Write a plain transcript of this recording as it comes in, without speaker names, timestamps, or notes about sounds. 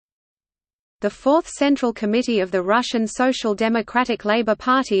The Fourth Central Committee of the Russian Social Democratic Labour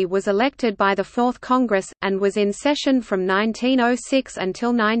Party was elected by the Fourth Congress, and was in session from 1906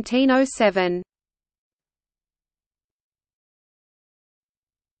 until 1907.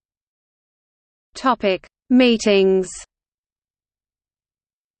 Meetings.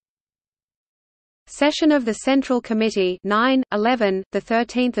 Session of the Central Committee 9/11, the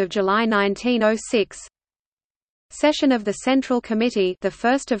 13th of July 1906. Session of the Central Committee the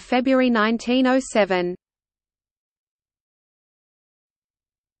 1st of February 1907.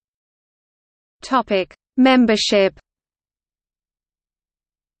 Topic: Membership.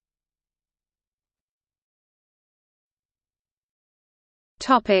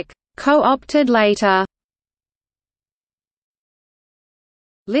 Topic: Co-opted later.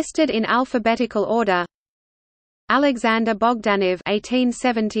 Listed in alphabetical order. Alexander Bogdanov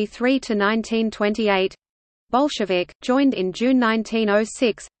 (1873–1928), Bolshevik, joined in June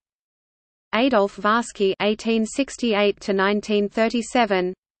 1906. Adolf Varsky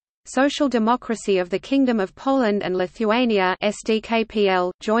 (1868–1937), Social Democracy of the Kingdom of Poland and Lithuania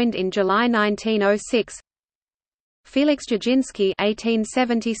 (SDKPL), joined in July 1906. Felix Dzerzhinsky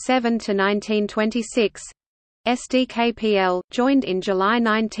 (1877–1926), SDKPL, joined in July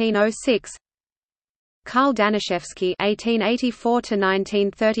 1906. Karl Danishevsky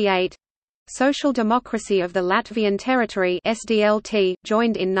 (1884–1938), Social Democracy of the Latvian Territory (SDLT),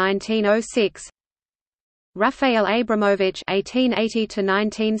 joined in 1906. Raphael Abramovich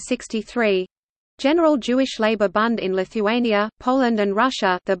 (1880–1963), General Jewish Labour Bund in Lithuania, Poland and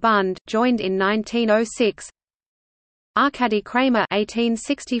Russia, the Bund, joined in 1906. Arkady Kramer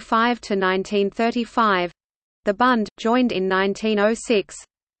 (1865–1935), the Bund, joined in 1906.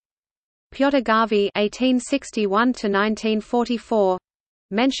 Pyotr Garvey (1861–1944),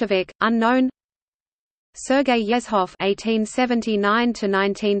 Menshevik, unknown. Sergei Yezhov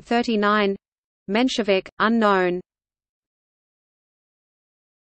 (1879–1939), Menshevik, unknown.